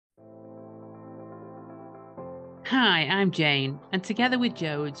Hi, I'm Jane, and together with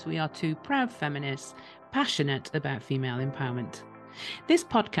Jodes, we are two proud feminists passionate about female empowerment. This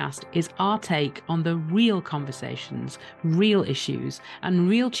podcast is our take on the real conversations, real issues, and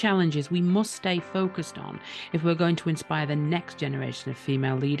real challenges we must stay focused on if we're going to inspire the next generation of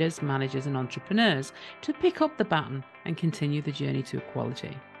female leaders, managers, and entrepreneurs to pick up the baton and continue the journey to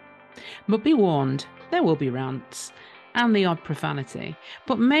equality. But be warned, there will be rants and the odd profanity,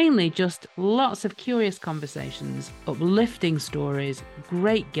 but mainly just lots of curious conversations, uplifting stories,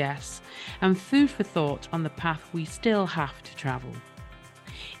 great guests, and food for thought on the path we still have to travel.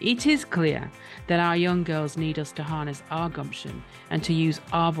 It is clear that our young girls need us to harness our gumption and to use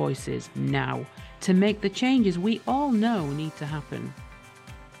our voices now to make the changes we all know need to happen.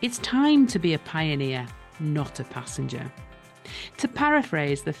 It's time to be a pioneer, not a passenger. To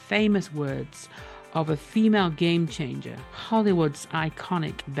paraphrase the famous words of a female game changer, Hollywood's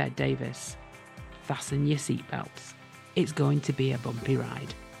iconic Bette Davis, fasten your seatbelts. It's going to be a bumpy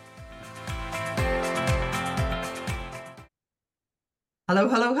ride. Hello,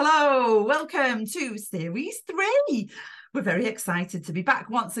 hello, hello. Welcome to Series 3. We're very excited to be back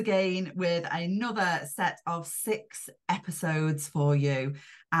once again with another set of 6 episodes for you.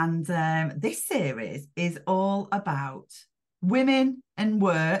 And this series is all about women and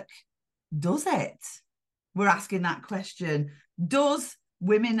work. Does it? We're asking that question. Does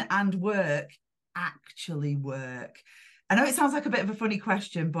women and work actually work? I know it sounds like a bit of a funny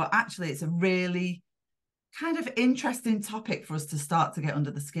question, but actually it's a really kind of interesting topic for us to start to get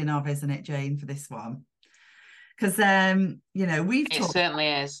under the skin of, isn't it, Jane, for this one? Because, It certainly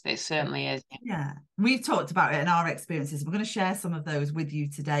is. Yeah, we've talked about it in our experiences. We're going to share some of those with you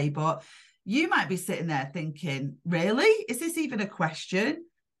today, but you might be sitting there thinking, really? Is this even a question?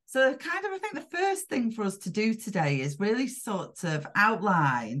 So I think the first thing for us to do today is really sort of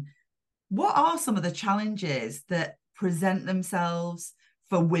outline what are some of the challenges that present themselves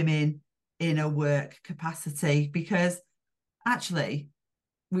for women in a work capacity, because actually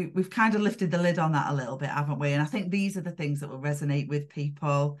we've kind of lifted the lid on that a little bit, haven't we? And I think these are the things that will resonate with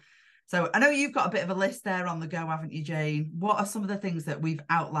people. So I know you've got a bit of a list there on the go, haven't you, Jane? What are some of the things that we've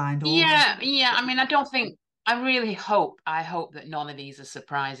outlined? Yeah. I mean, I hope that none of these are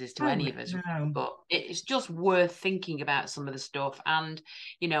surprises to any of us, No. but it's just worth thinking about some of the stuff and,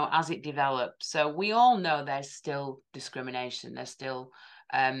 as it develops. So we all know there's still discrimination. There's still,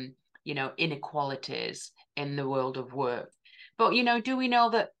 inequalities in the world of work. But, do we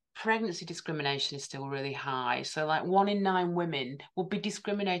know that pregnancy discrimination is still really high? So like 1 in 9 women will be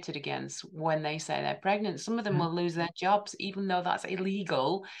discriminated against when they say they're pregnant. Some of them will lose their jobs, even though that's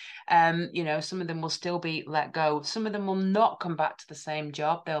illegal. Some of them will still be let go. Some of them will not come back to the same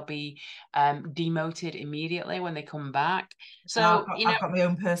job. They'll be demoted immediately when they come back. So, I've got my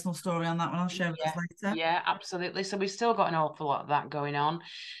own personal story on that one. I'll share with us later. Yeah, absolutely. So we've still got an awful lot of that going on.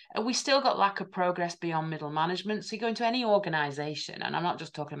 We still got lack of progress beyond middle management. So you go into any organization, and I'm not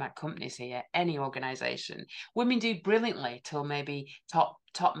just talking about companies here, any organization, women do brilliantly till maybe top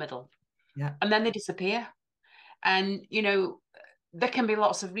middle. Yeah. And then they disappear. And, there can be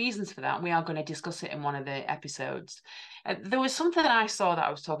lots of reasons for that. We are going to discuss it in one of the episodes. There was something that I saw that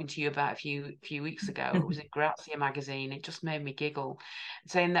I was talking to you about a few weeks ago. It was in Grazia magazine. It just made me giggle,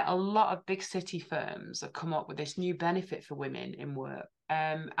 saying that a lot of big city firms have come up with this new benefit for women in work.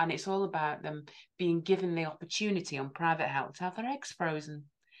 And it's all about them being given the opportunity on private health to have their eggs frozen.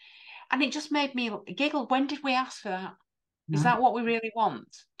 And it just made me giggle. When did we ask for that? No. Is that what we really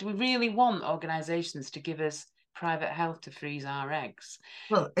want? Do we really want organisations to give us private health to freeze our eggs?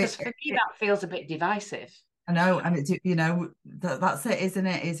 Well, because for me that feels a bit divisive. I know, and it's that's it, isn't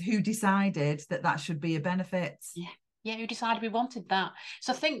it? Is who decided that should be a benefit? Yeah, who decided we wanted that?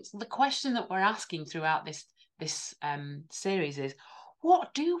 So I think the question that we're asking throughout this series is,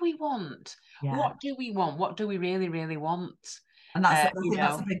 what do we want? Yeah. What do we want? What do we really, really want? And that's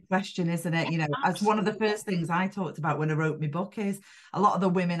a big question, isn't it? As one of the first things I talked about when I wrote my book is a lot of the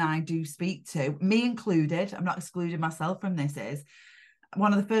women I do speak to, me included, I'm not excluding myself from this, is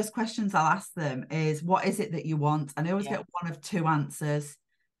one of the first questions I'll ask them is, what is it that you want? And I always get one of 2 answers.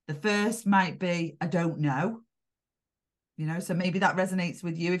 The first might be, I don't know. So maybe that resonates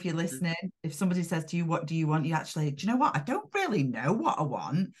with you if you're listening. If somebody says to you, what do you want? You actually, do you know what? I don't really know what I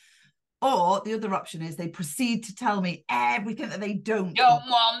want. Or the other option is they proceed to tell me everything that they don't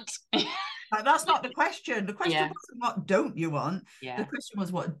want. Like, that's not the question. The question wasn't what don't you want? Yeah. The question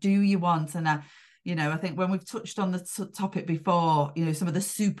was, what do you want? And I think when we've touched on the topic before, some of the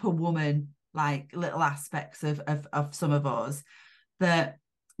superwoman like little aspects of some of us, that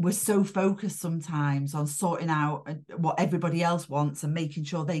we're so focused sometimes on sorting out what everybody else wants and making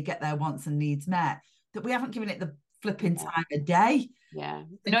sure they get their wants and needs met. that we haven't given it the flipping Yeah. time of day. Yeah.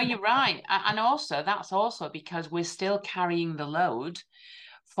 Think No, about you're right. And also, that's also because we're still carrying the load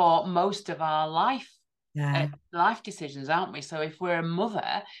for most of our life decisions, aren't we? So if we're a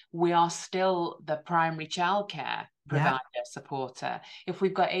mother, we are still the primary childcare yeah, provider, supporter. If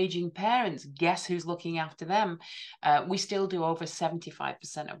we've got aging parents, guess who's looking after them? We still do over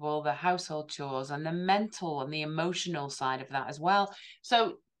 75% of all the household chores and the mental and the emotional side of that as well.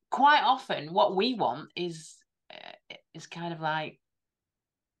 So quite often, what we want is kind of like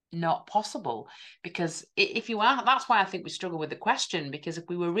not possible, because if you are, that's why I think we struggle with the question, because if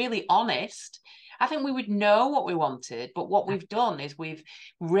we were really honest, I think we would know what we wanted, but what we've done is we've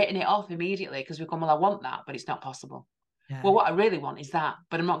written it off immediately because we've gone, well, I want that, but it's not possible. yeah. Well, what I really want is that,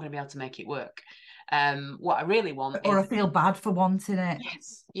 but I'm not going to be able to make it work. What I really want Or is, I feel bad for wanting it.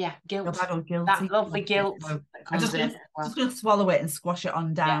 yes, yeah, Feel guilt, bad or that guilty. lovely guilt So that I'm comes in. just gonna swallow it and squash it on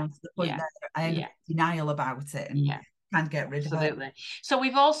Yeah, down to the point yeah, that I end up yeah, in denial about it and yeah. can't get rid of it. Absolutely. So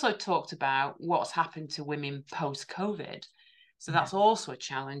we've also talked about what's happened to women post-COVID. So Yeah. that's also a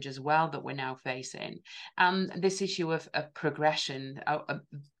challenge as well that we're now facing. And this issue of progression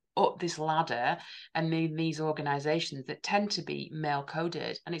up this ladder, and these organizations that tend to be male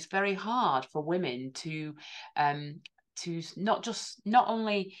coded. And it's very hard for women to not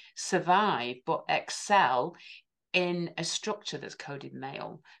only survive, but excel in a structure that's coded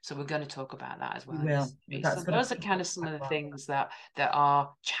male. So we're going to talk about that as We well in will. this series. That's So going to those are come kind up of some quite of the well. things that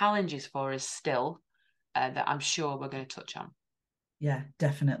are challenges for us still, that I'm sure we're going to touch on. Yeah,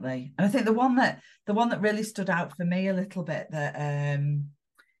 definitely. And I think the one that really stood out for me a little bit, that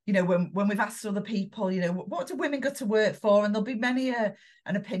you know, when we've asked other people, you know, what do women go to work for? And there'll be many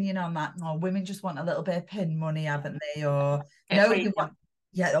an opinion on that. Oh, women just want a little bit of pin money, haven't they? Or Get no, they freedom. want,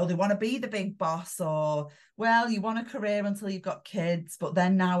 yeah, or they want to be the big boss, or well, you want a career until you've got kids, but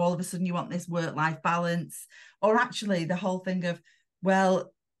then now all of a sudden you want this work-life balance. Or actually the whole thing of,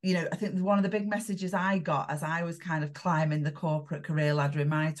 well, you know, I think one of the big messages I got as I was kind of climbing the corporate career ladder in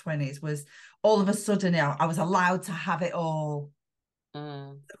my 20s was all of a sudden, you know, I was allowed to have it all.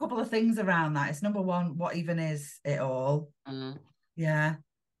 Mm, A couple of things around that. It's number one, what even is it all? mm. Yeah.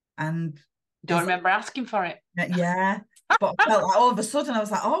 And Don't is remember asking for it. yeah. But I felt like all of a sudden I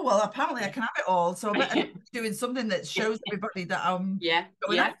was like, oh well, apparently I can have it all. So I better be doing something that shows everybody that I'm Yeah,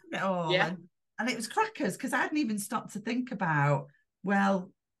 going yeah, after it all. yeah. And it was crackers because I hadn't even stopped to think about,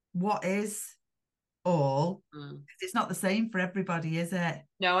 well, what is all? Mm. It's not the same for everybody, is it?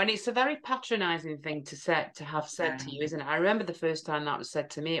 No, and it's a very patronizing thing to have said Yeah. to you, isn't it? I remember the first time that was said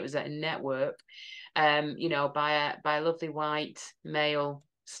to me, it was at a network, you know, by a lovely white male,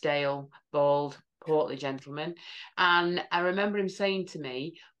 stale, bald, portly gentleman. And I remember him saying to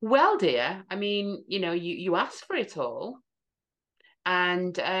me, well, dear, I mean, you know, you asked for it all.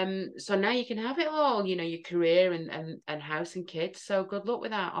 And so now you can have it all, you know, your career and house and kids. So good luck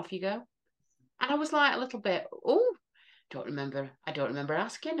with that. Off you go. And I was like a little bit, oh, don't remember. I don't remember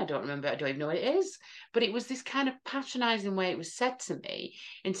asking. I don't remember. I don't even know what it is. But it was this kind of patronizing way it was said to me,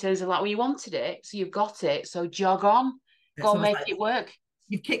 in terms of like, well, you wanted it, so you've got it. So jog on, It's go and almost make like it work.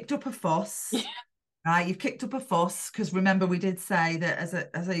 you've kicked up a fuss. Right, you've kicked up a fuss because remember we did say that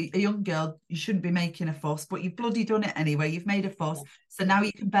as a young girl you shouldn't be making a fuss, but you've bloody done it anyway. You've made a fuss, so now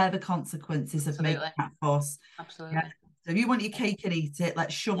you can bear the consequences of making Absolutely. that fuss. Yeah. Absolutely. So if you want your cake and eat it,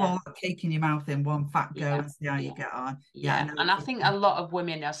 let's shove Yeah. all that cake in your mouth in one fat go Yeah. and see how you Yeah. get on. Yeah, I Yeah. know And I think a lot of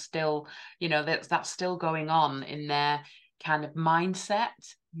women are still, you know, that's still going on in their kind of mindset,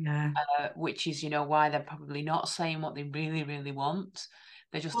 yeah. which is, you know, why they're probably not saying what they really, really want.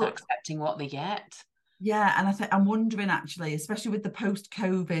 They're just Well, accepting what they get. yeah, and I think I'm wondering actually, especially with the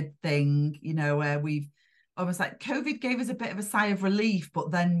post-COVID thing, you know, where we've almost like COVID gave us a bit of a sigh of relief, but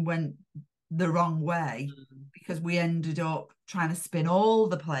then went the wrong way Mm, because we ended up trying to spin all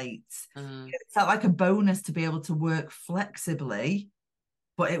the plates. mm, It felt like a bonus to be able to work flexibly,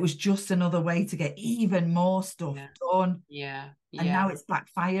 but it was just another way to get even more stuff yeah. done. Yeah. And Yeah. now it's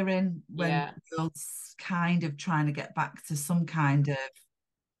backfiring when Yeah. the world's kind of trying to get back to some kind of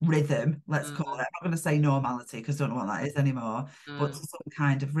rhythm, let's call it. Mm, I'm not going to say normality because I don't know what that is anymore, but to mm, some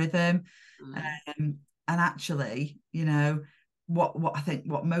kind of rhythm. mm. And actually, you know, what I think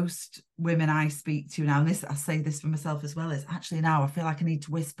what most women I speak to now, and this I say this for myself as well, is actually now I feel like I need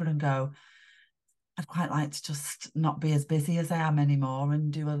to whisper and go, I'd quite like to just not be as busy as I am anymore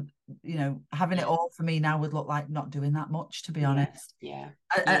and do a, you know, having it Yeah. all for me now would look like not doing that much, to be Yeah. honest. Yeah.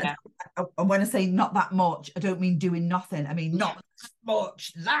 I, Yeah. and when I say not that much, I don't mean doing nothing. I mean Yeah. not that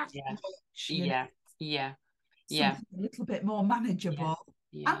much, that Yeah. much, you know, Yeah. Yeah. Yeah. something a little bit more Yeah. manageable.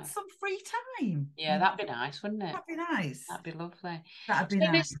 and some free time. Yeah, that'd be nice, wouldn't it? That'd be nice. That'd be lovely. That'd be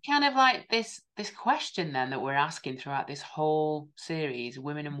So nice. this kind of like this question then that we're asking throughout this whole series,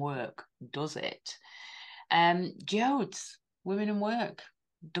 Women and Work, does it? Jodes, Women and Work,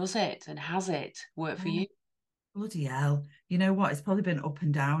 does it and has it worked for you? Bloody hell. You know what? It's probably been up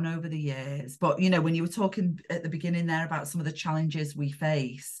and down over the years. But, you know, when you were talking at the beginning there about some of the challenges we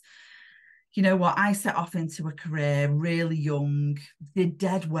face, you know what? I set off into a career really young, did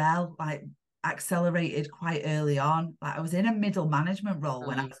dead well, like accelerated quite early on. Like I was in a middle management role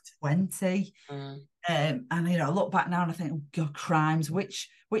when I was 20. And you know, I look back now and I think, oh God, crimes, which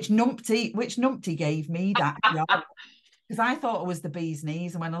numpty gave me that job? Because I thought it was the bee's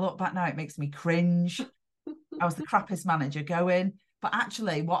knees. And when I look back now, it makes me cringe. I was the crappiest manager going. But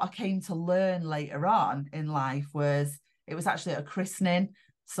actually, what I came to learn later on in life was it was actually at a christening.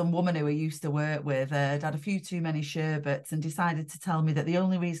 Some woman who I used to work with had a few too many sherbets and decided to tell me that the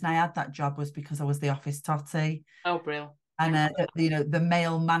only reason I had that job was because I was the office totty. Oh, brilliant. And you know, the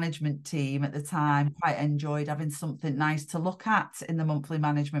male management team at the time quite enjoyed having something nice to look at in the monthly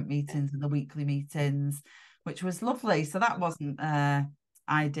management meetings and the weekly meetings, which was lovely. So that wasn't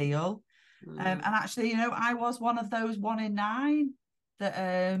ideal. And actually, you know, I was one of those 1 in 9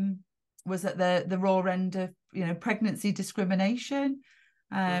 that was at the raw end of, you know, pregnancy discrimination.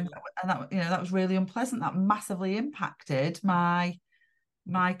 And that, you know, that was really unpleasant. That massively impacted my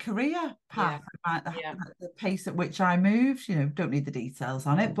career path, the pace at which I moved. You know, don't need the details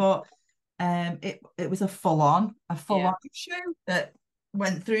on it, but it was a full on issue that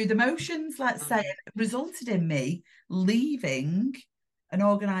went through the motions, let's say, and it resulted in me leaving an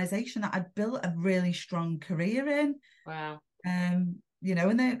organization that I'd built a really strong career in. Wow. You know,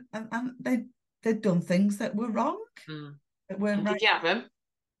 and they'd done things that were wrong. That weren't right. Did you have them?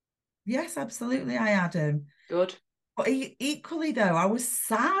 Yes, absolutely, I had them. Good. But equally, though, I was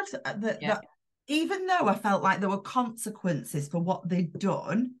sad that even though I felt like there were consequences for what they'd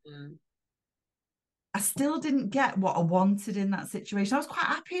done, I still didn't get what I wanted in that situation. I was quite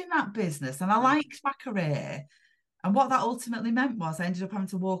happy in that business and I liked my career. And what that ultimately meant was I ended up having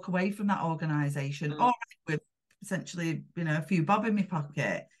to walk away from that organisation, all right, with essentially, you know, a few bob in my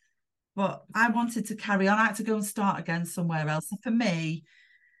pocket. But I wanted to carry on. I had to go and start again somewhere else. And for me,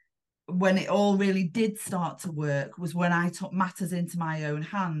 when it all really did start to work was when I took matters into my own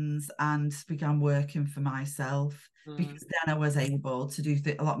hands and began working for myself, because then I was able to do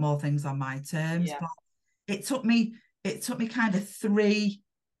a lot more things on my terms. But it took me kind of 3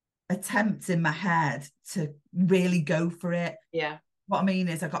 attempts in my head to really go for it. What I mean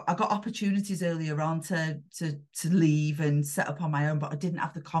is I got opportunities earlier on to leave and set up on my own, but I didn't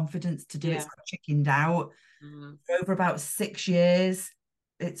have the confidence to do it. So I chickened out. For over about 6 years.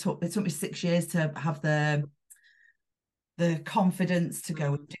 It took me 6 years to have the confidence to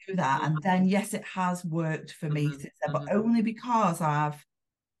go and do that. And then, yes, it has worked for me since then, but only because I've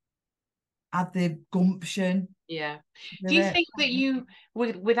had the gumption. Do you think that you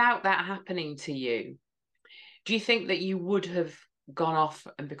would, without that happening to you, do you think that you would have gone off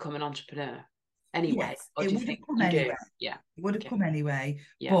and become an entrepreneur anyway? Yes, it would have come anyway. It would have come anyway.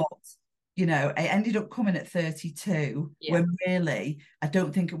 But you know, it ended up coming at 32 when really I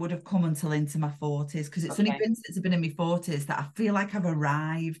don't think it would have come until into my 40s, because it's only been since I've been in my 40s that I feel like I've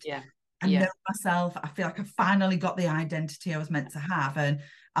arrived. I know myself. I feel like I've finally got the identity I was meant to have, and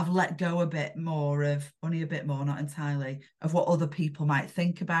I've let go a bit more of, only a bit more, not entirely, of what other people might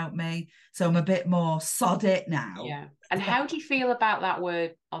think about me. So I'm a bit more sod it now. And how do you feel about that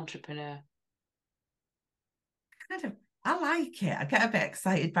word entrepreneur? Kind of, I like it. I get a bit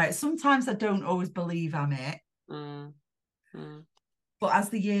excited about it. Sometimes I don't always believe I'm it. But as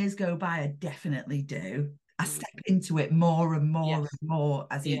the years go by, I definitely do. I step into it more and more and more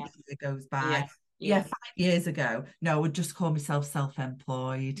as each year goes by. 5 years ago, no, I would just call myself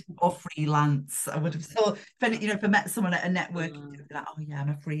self-employed or freelance. I would have still, if I met someone at a networking, I'd be like, oh yeah, I'm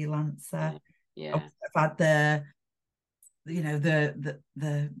a freelancer. I've had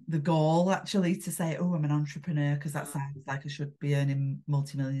the goal actually to say, oh, I'm an entrepreneur, because that sounds like I should be earning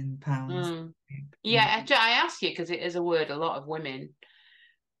multi-million pounds. I ask you because it is a word a lot of women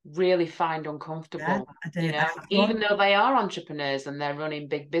really find uncomfortable. You know, even though they are entrepreneurs and they're running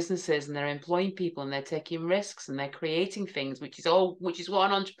big businesses and they're employing people and they're taking risks and they're creating things, which is what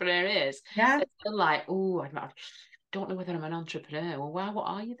an entrepreneur is. They're still like, oh, I don't know whether I'm an entrepreneur. Well, wow, what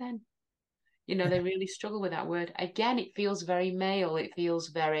are you then? You know, they really struggle with that word. Again, it feels very male. It feels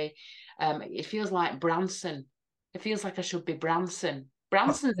very, it feels like Branson. It feels like I should be Branson.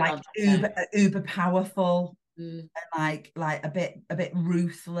 Branson's like uber powerful, and like a bit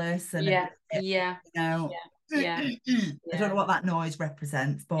ruthless, and Yeah. I don't know what that noise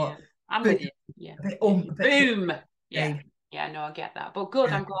represents, but I'm with you. Yeah. a bit, Boom. yeah. No, I get that. But good,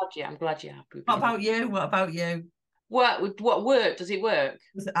 Yeah. I'm glad you're happy. What about you? What about you? What work? Does it work?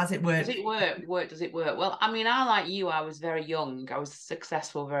 As it works. Does it work? Does it work? Well, I mean, I like you, I was very young. I was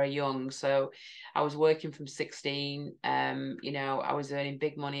successful very young. So I was working from 16. I was earning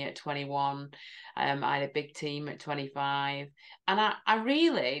big money at 21. I had a big team at 25. And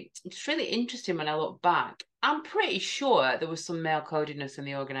it's really interesting when I look back. I'm pretty sure there was some male codedness in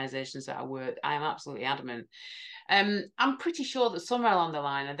the organizations that I worked. I am absolutely adamant. I'm pretty sure that somewhere along the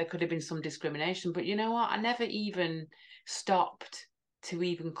line there could have been some discrimination, but you know what? I never even stopped to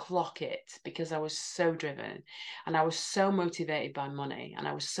even clock it because I was so driven and I was so motivated by money and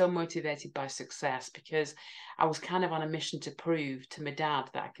I was so motivated by success because I was kind of on a mission to prove to my dad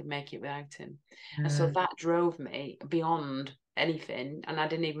that I could make it without him. And so that drove me beyond anything and I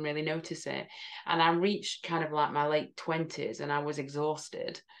didn't even really notice it. And I reached kind of like my late 20s and I was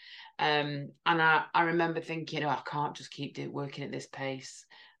exhausted. And I remember thinking, oh, I can't just keep working at this pace.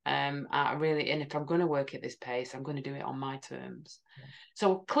 And if I'm going to work at this pace, I'm going to do it on my terms. Yeah.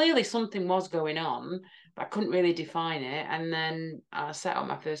 So clearly something was going on, but I couldn't really define it. And then I set up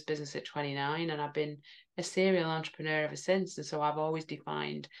my first business at 29 and I've been a serial entrepreneur ever since. And so I've always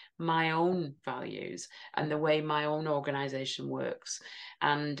defined my own values and the way my own organization works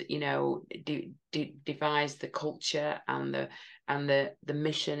and, devise the culture and the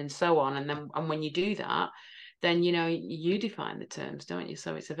mission and so on. And when you do that, then you define the terms, don't you?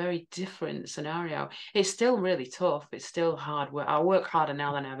 So it's a very different scenario. It's still really tough. It's still hard work. I work harder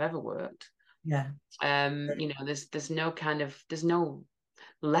now than I've ever worked. Yeah. There's no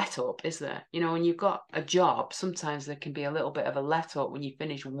let up, is there? When you've got a job, sometimes there can be a little bit of a let up when you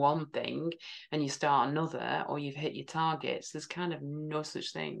finish one thing and you start another, or you've hit your targets. There's kind of no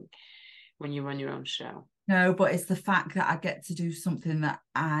such thing when you run your own show. No, but it's the fact that I get to do something that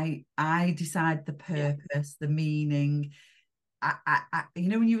I decide the purpose, the meaning. I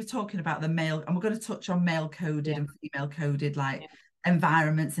when you were talking about the male, and we're going to touch on male coded and female coded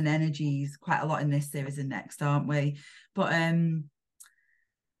environments and energies quite a lot in this series and next, aren't we? But I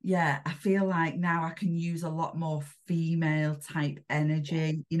feel like now I can use a lot more female type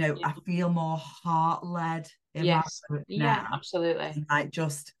energy. I feel more heart led in my work now. Absolutely. Like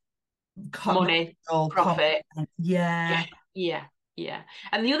just money, profit. Yeah.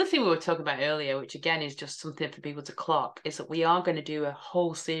 And the other thing we were talking about earlier, which again is just something for people to clock, is that we are going to do a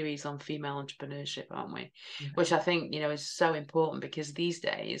whole series on female entrepreneurship, aren't we? Yeah. Which I think, is so important because these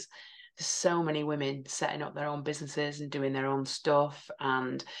days there's so many women setting up their own businesses and doing their own stuff.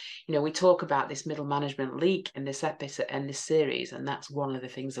 And, we talk about this middle management leak in this episode and this series, and that's one of the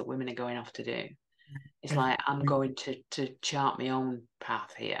things that women are going off to do. It's like, I'm going to chart my own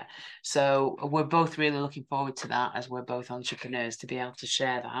path here. So we're both really looking forward to that as we're both entrepreneurs to be able to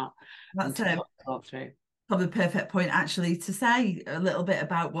share that. That's and talk through. Probably the perfect point actually to say a little bit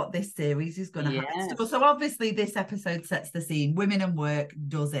about what this series is going to have. So obviously this episode sets the scene. Women and Work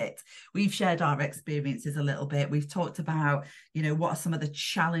does it. We've shared our experiences a little bit. We've talked about, what are some of the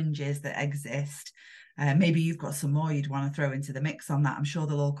challenges that exist. Maybe you've got some more you'd want to throw into the mix on that. I'm sure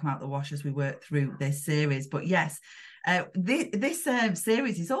they'll all come out the wash as we work through this series. But yes, this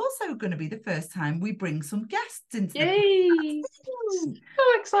series is also going to be the first time we bring some guests into the podcast.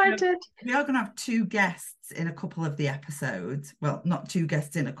 So excited. We are going to have 2 guests in a couple of the episodes. Well, not 2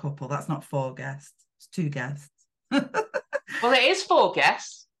 guests in a couple. That's not 4 guests. It's 2 guests. Well, it is 4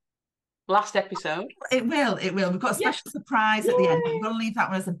 guests. Last episode. It will. We've got a special surprise at the end. I'm going to leave that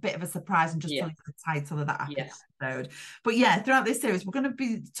one as a bit of a surprise and just tell you the title of that episode. But throughout this series, we're going to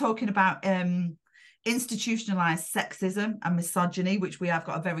be talking about institutionalized sexism and misogyny, which we have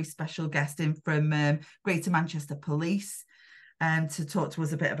got a very special guest in from Greater Manchester Police to talk to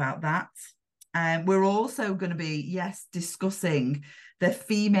us a bit about that. We're also going to be, discussing the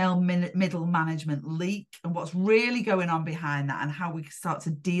female middle management leak and what's really going on behind that and how we start to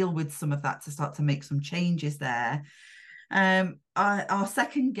deal with some of that to start to make some changes there. Our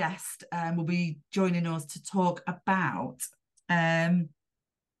second guest will be joining us to talk about, kind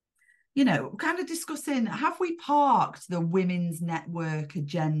of discussing, have we parked the women's network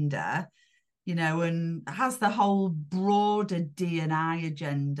agenda, and has the whole broader D&I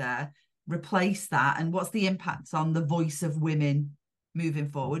agenda replace that, and what's the impacts on the voice of women moving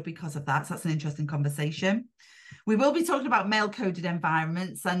forward because of that? So that's an interesting conversation. We will be talking about male coded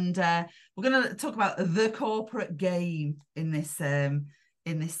environments, and we're going to talk about the corporate game in this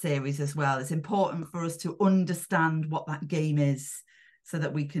series as well. It's important for us to understand what that game is so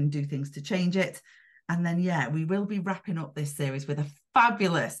that we can do things to change it. And then, yeah, we will be wrapping up this series with a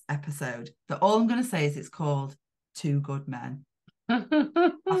fabulous episode that all I'm going to say is it's called Two Good Men. Have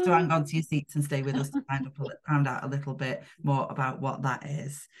to hang on to your seats and stay with us to find out a little bit more about what that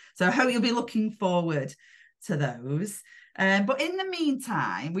is. So I hope you'll be looking forward to those. But in the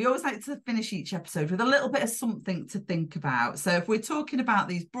meantime, we always like to finish each episode with a little bit of something to think about. So if we're talking about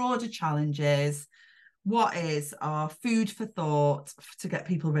these broader challenges, what is our food for thought to get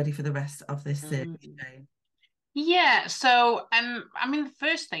people ready for the rest of this series, Jane? Yeah, so I mean, the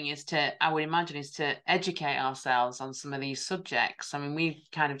first thing I would imagine, is to educate ourselves on some of these subjects. I mean, we've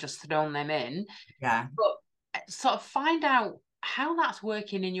kind of just thrown them in, but sort of find out how that's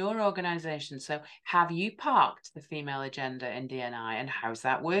working in your organisation. So, have you parked the female agenda in DNI, and how's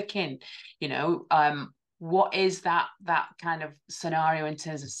that working? You know, what is that kind of scenario in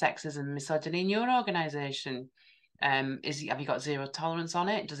terms of sexism and misogyny in your organisation? Have you got zero tolerance on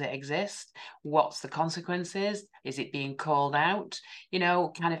it? Does it exist? What's the consequences? Is it being called out? You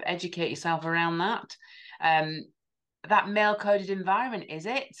know, kind of educate yourself around that. That male-coded environment, is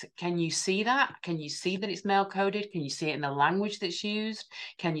it? Can you see that? Can you see that it's male-coded? Can you see it in the language that's used?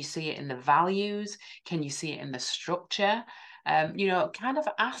 Can you see it in the values? Can you see it in the structure? You know, kind of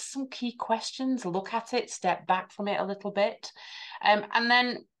ask some key questions, look at it, step back from it a little bit. And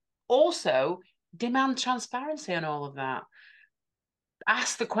then also demand transparency on all of that.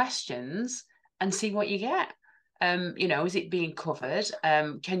 Ask the questions and see what you get. You know, is it being covered?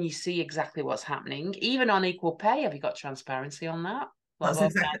 Can you see exactly what's happening? Even on equal pay, have you got transparency on that? That's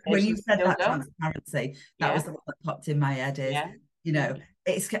exactly when you said that transparency, that was the one that popped in my head. Is you know,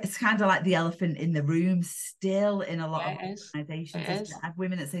 it's kind of like the elephant in the room still in a lot of organisations. I have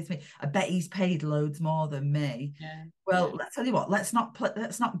women that say to me, "I bet he's paid loads more than me." Well, let's tell you what. Let's not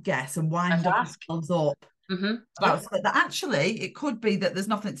guess and wind ourselves up about that. Actually, it could be that there's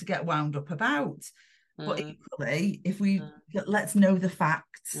nothing to get wound up about. But equally, if we let's know the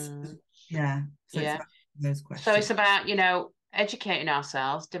facts. So those questions. So it's about, you know, educating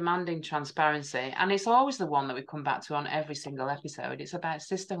ourselves, demanding transparency, and it's always the one that we come back to on every single episode. It's about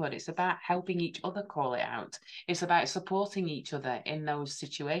sisterhood. It's about helping each other call it out. It's about supporting each other in those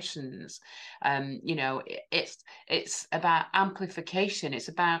situations. You know, it's about amplification. It's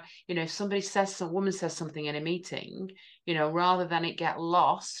about, you know, if a woman says something in a meeting, you know, rather than it get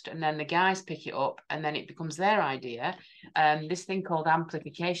lost and then the guys pick it up and then it becomes their idea. This thing called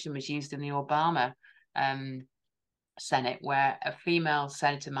amplification was used in the Obama Senate, where a female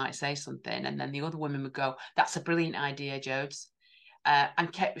senator might say something and then the other women would go, "That's a brilliant idea, Jodes,"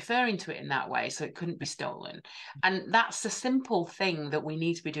 and kept referring to it in that way so it couldn't be stolen. And that's the simple thing that we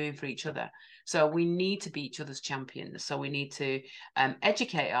need to be doing for each other. So we need to be each other's champions. So we need to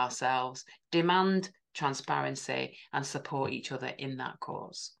educate ourselves, demand transparency, and support each other in that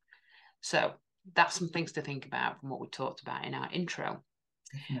cause. So that's some things to think about from what we talked about in our intro.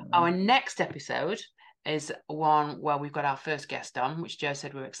 Our next episode is one where we've got our first guest on, which Joe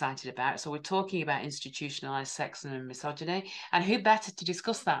said we were excited about. So we're talking about institutionalized sexism and misogyny, and who better to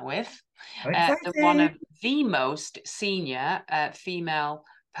discuss that with than one of the most senior female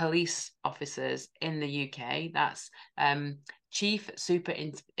police officers in the UK. That's Chief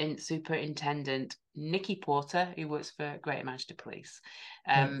Superintendent Nikki Porter, who works for Greater Manchester Police.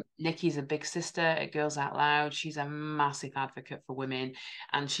 Nikki's a big sister at Girls Out Loud. She's a massive advocate for women,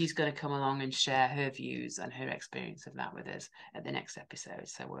 and she's going to come along and share her views and her experience of that with us at the next episode.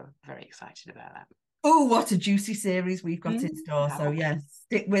 So we're very excited about that. Oh, what a juicy series we've got in store. So yes,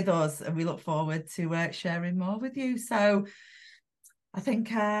 stick with us and we look forward to sharing more with you. So I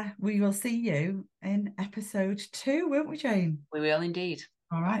think we will see you in episode 2, won't we, Jane? We will indeed.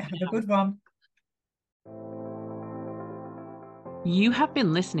 All right, have a good one. You have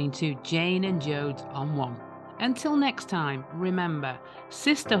been listening to Jane and Jodes on One. Until next time, remember,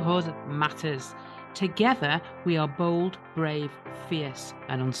 sisterhood matters. Together, we are bold, brave, fierce,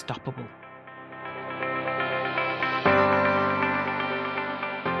 and unstoppable.